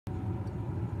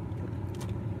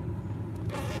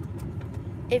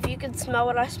if you could smell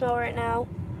what I smell right now,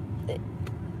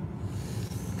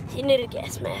 you need a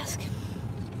gas mask.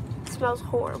 It smells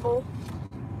horrible.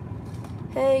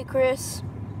 Hey, Chris.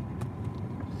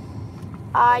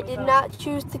 I did not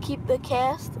choose to keep the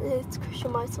cast. It's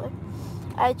Christian Meisler.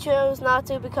 I chose not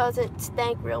to because it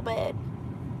stank real bad.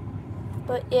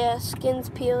 But yeah, skin's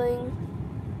peeling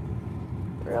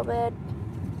real bad.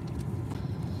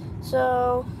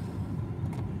 So,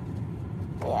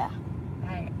 yeah.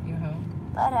 Hi, you home?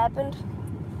 That happened.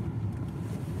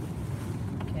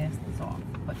 Cast this off.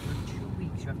 But for 2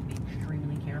 weeks, you have to be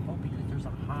extremely careful because there's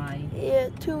a high... Yeah,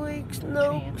 2 weeks,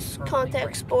 no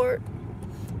contact sport.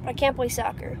 I can't play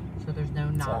soccer. So there's no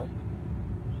knock.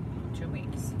 So. 2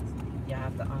 weeks. You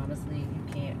have to, honestly,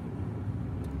 you can't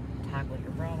tackle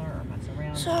your brother or mess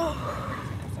around. So,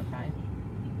 Okay?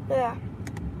 yeah.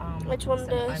 I just wanted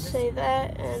to say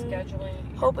that, and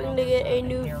hoping to get a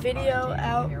new video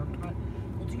out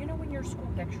Well, do you know when your school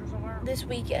lectures are? this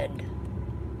weekend.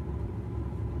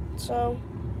 So,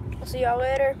 I'll see y'all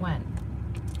later. When?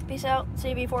 Peace out.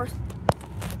 CB4.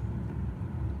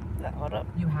 Hold up.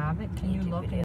 You have it? Can you look?